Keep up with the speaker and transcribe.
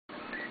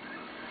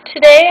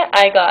Today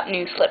I got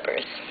new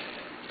slippers.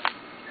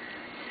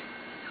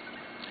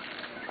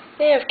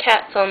 They have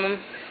cats on them.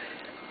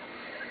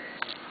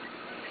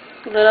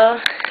 Little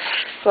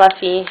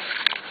fluffy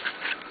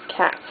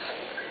cats.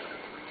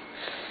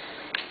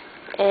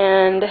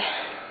 And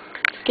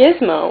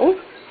Gizmo,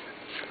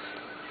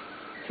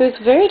 who's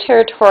very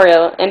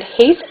territorial and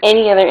hates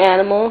any other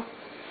animal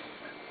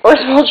or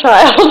small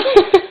child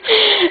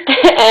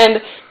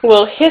and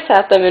will hiss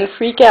at them and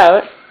freak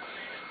out,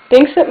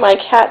 thinks that my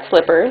cat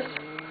slippers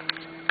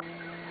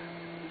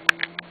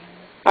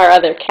are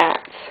other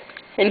cats,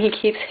 and he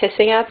keeps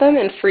hissing at them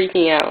and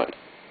freaking out.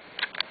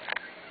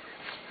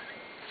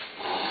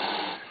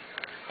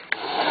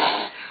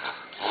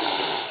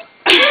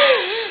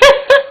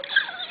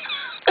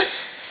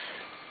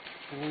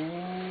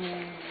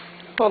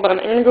 Hold on,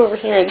 I'm going to go over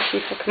here and see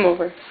if he'll come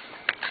over.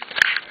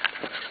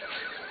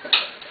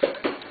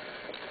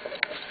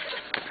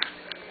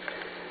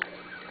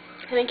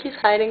 I think he's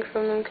hiding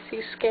from them because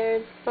he's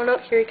scared. Oh no,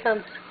 here he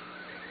comes.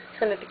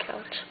 He's under the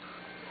couch.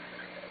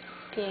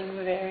 Being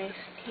very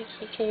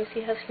sneaky. Can you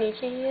see how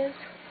sneaky he is?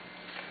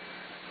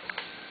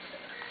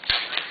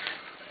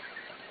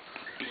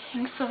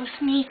 Being so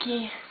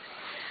sneaky.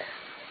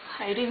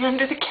 Hiding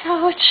under the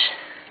couch.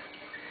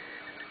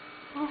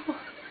 Oh.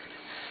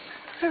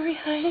 Are we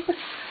hiding?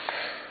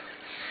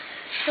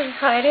 Are we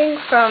hiding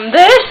from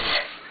this?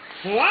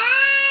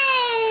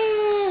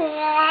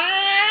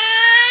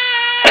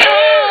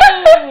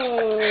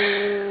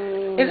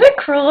 Is it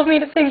cruel of me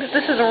to think that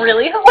this is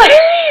really hilarious?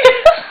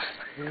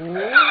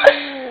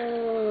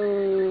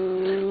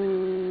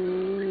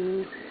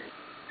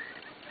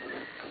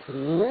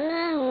 Oh,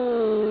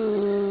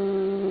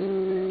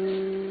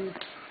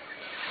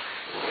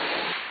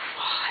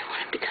 I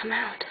want him to come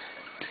out.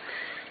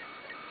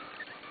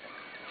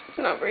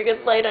 Not very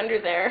good light under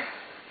there.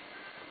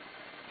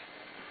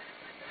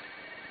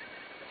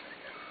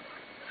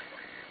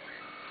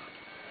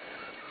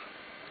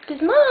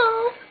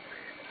 Gizmo!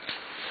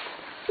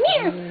 Come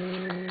here!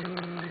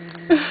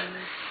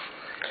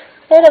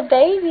 Little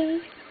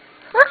baby.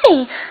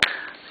 Hi!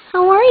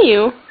 How are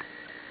you?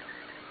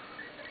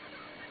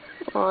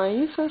 Aw,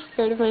 you're so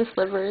scared of my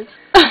slippers.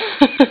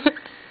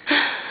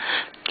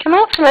 Come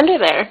out from under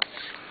there.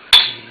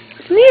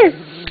 Come here.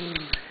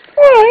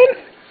 Alright.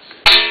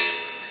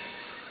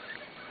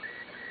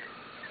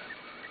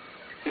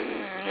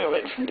 I'll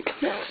wait for him to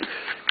come out.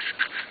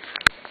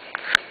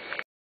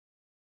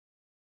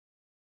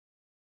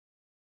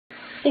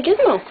 Hey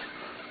Gizmo,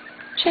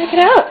 check it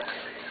out.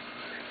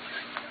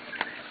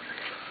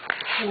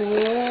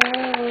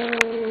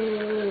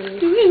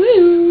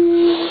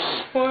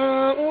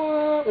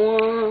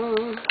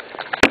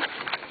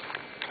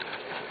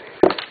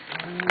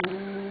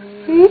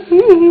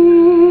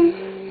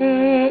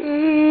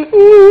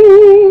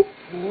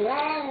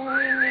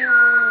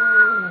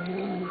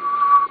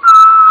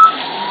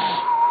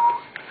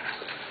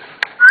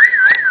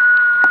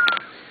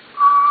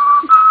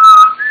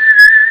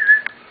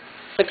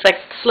 Looks like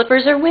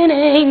slippers are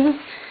winning.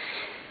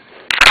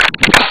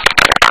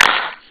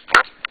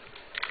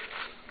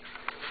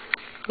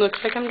 Looks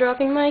like I'm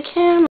dropping my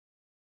camera.